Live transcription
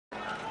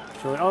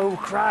Oh,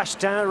 crash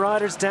down,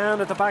 riders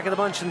down at the back of the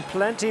bunch, and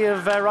plenty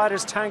of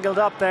riders tangled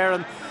up there.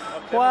 And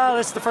well,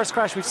 it's the first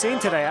crash we've seen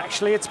today,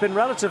 actually. It's been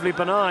relatively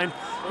benign.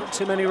 Not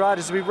too many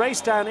riders. We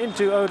raced down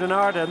into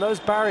Oudenaarde, and those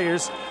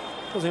barriers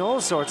causing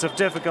all sorts of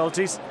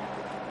difficulties.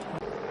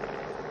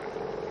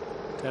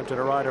 Attempted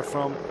a rider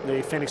from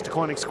the Phoenix de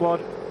Koning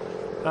squad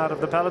out of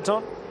the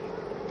peloton.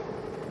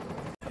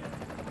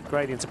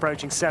 Gradients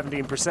approaching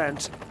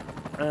 17%,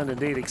 and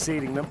indeed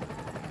exceeding them.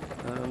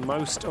 And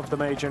most of the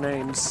major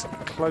names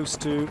close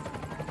to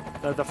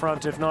the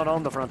front, if not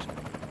on the front.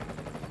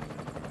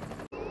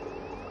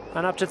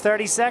 And up to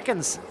 30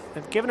 seconds.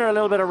 They've given her a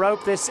little bit of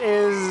rope. This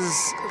is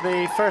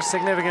the first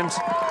significant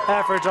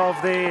effort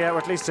of the, or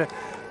at least I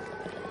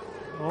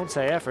won't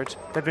say effort.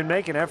 They've been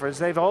making efforts.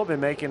 They've all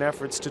been making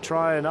efforts to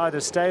try and either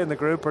stay in the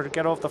group or to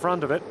get off the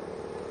front of it.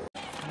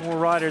 More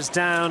riders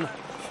down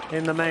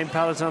in the main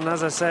peloton.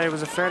 As I say, it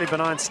was a fairly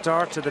benign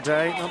start to the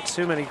day. Not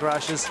too many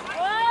crashes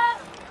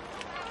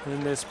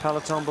in this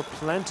peloton, but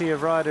plenty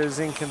of riders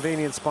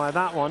inconvenienced by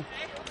that one,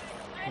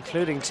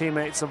 including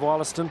teammates of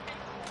Wollaston.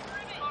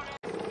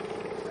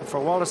 And for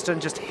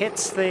Wollaston, just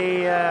hits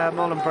the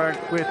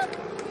Molenberg with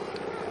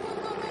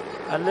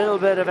a little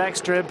bit of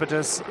extra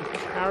impetus,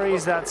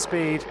 carries that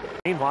speed.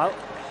 Meanwhile,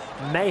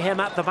 mayhem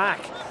at the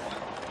back.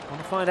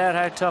 Want to find out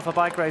how tough a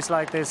bike race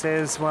like this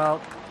is?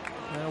 Well,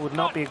 it would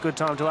not be a good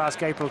time to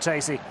ask April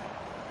Tacey.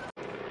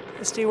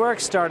 SD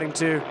Works starting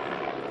to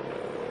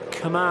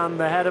command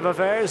the head of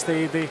affairs,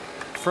 the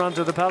front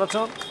of the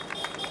peloton.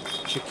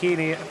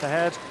 Cecchini at the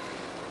head.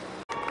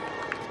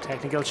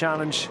 Technical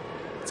challenge.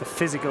 It's a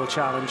physical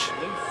challenge.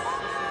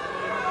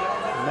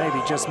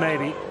 Maybe, just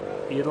maybe,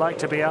 you'd like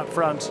to be up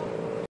front.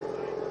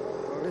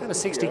 Kind of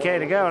 60k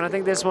to go, and I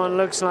think this one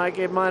looks like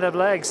it might have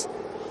legs.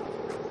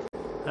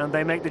 And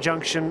they make the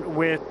junction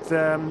with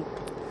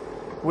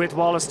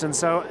Wollaston,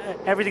 so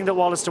everything that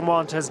Wollaston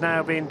want has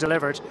now been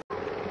delivered.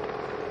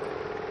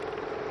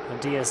 And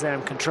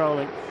DSM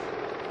controlling.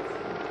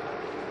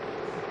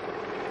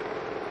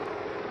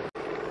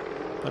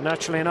 But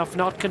naturally enough,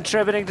 not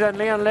contributing to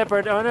Leon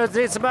Lippert. Oh no,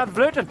 it's Van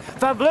Vleuten.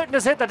 Van Vleuten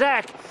has hit the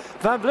deck.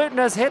 Van Vleuten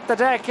has hit the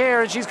deck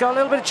here, and she's got a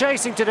little bit of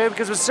chasing to do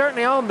because it was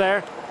certainly on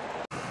there.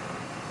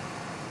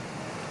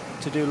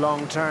 To do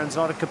long turns.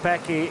 Lotte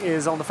Kopecky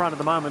is on the front at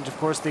the moment, of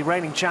course, the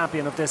reigning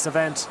champion of this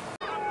event.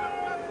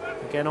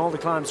 Again, all the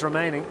climbs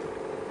remaining,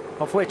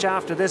 of which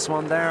after this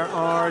one there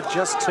are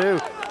just two.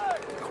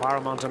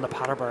 Quaremont and the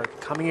Paterberg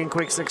coming in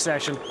quick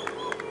succession.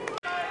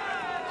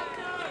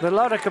 The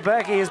Lotte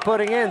Kopecky is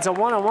putting in, so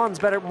one-on-one's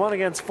better than 1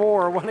 against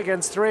 4 or 1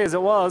 against 3 as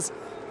it was.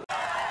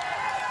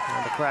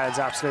 And the crowd's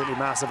absolutely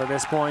massive at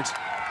this point.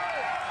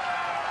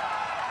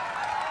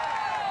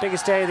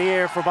 Biggest day of the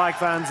year for bike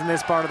fans in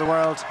this part of the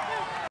world.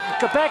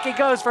 Kopecky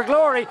goes for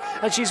glory,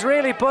 and she's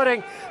really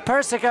putting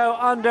Persico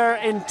under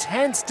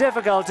intense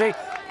difficulty.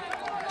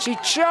 She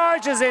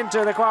charges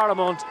into the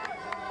Quaremont.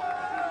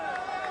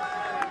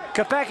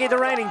 Kopecky, the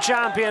reigning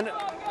champion,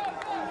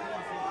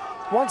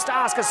 wants to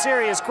ask a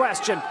serious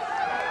question.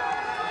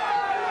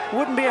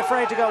 Wouldn't be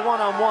afraid to go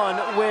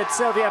one-on-one with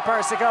Silvia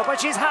Persico,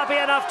 but she's happy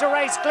enough to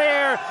race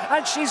clear,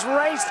 and she's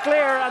raced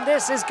clear, and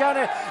this is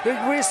gonna,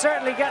 we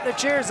certainly get the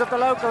cheers of the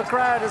local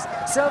crowd as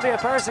Silvia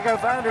Persico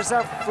found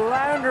herself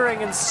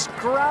floundering and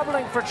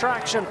scrabbling for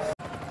traction.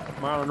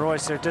 Marlon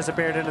Reusser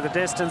disappeared into the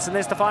distance, and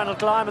this is the final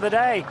climb of the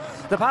day.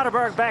 The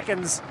Paterberg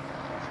beckons.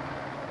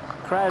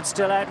 Crowd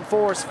still out in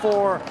force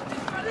for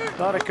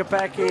Lotte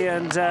Kopecky,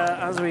 and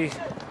as we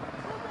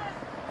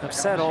I've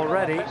said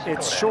already,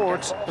 it's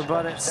short,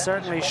 but it's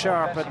certainly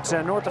sharp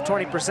at north of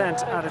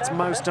 20% at its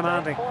most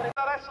demanding.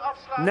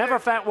 Never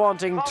felt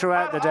wanting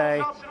throughout the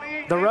day.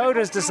 The road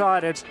has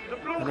decided,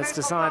 and it's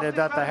decided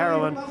that the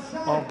heroine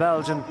of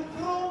Belgium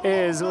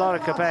is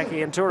Lotte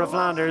Kopecky, and Tour of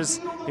Flanders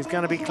is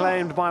going to be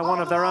claimed by one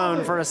of their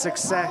own for a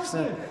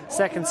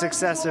second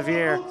successive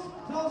year.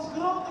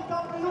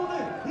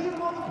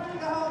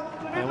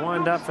 They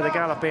wind up for the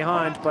gallop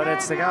behind, but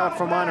it's the gallop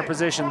for minor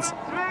positions.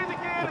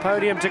 The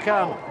podium to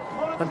come.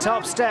 And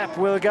top step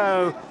will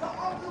go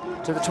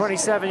to the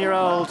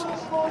 27-year-old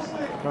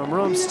from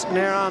Rumst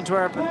near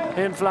Antwerp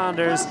in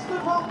Flanders.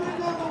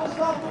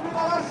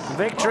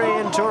 Victory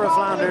in Tour of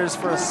Flanders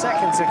for a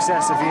second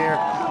successive year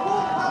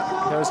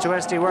goes to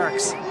SD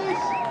Works.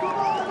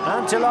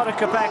 And to Lotte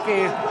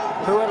Kopecky,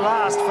 who at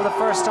last, for the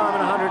first time in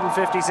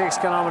 156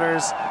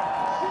 kilometers,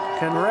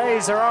 can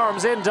raise her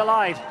arms in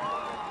delight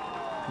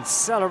and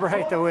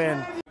celebrate the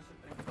win.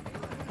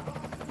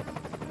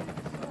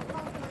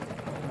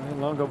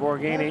 Longo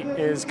Borghini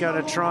is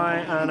going to try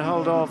and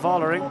hold off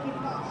Vollering.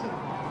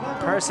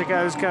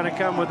 Persico's going to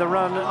come with the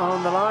run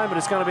on the line, but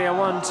it's going to be a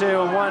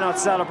 1-2, and why not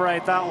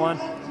celebrate that one?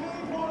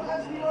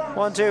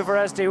 1-2 for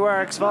SD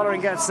Works.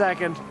 Vollering gets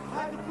second.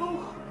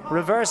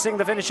 Reversing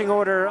the finishing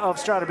order of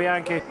Strade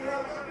Bianche.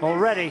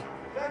 Already,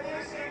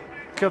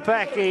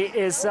 Kopecky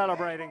is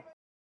celebrating.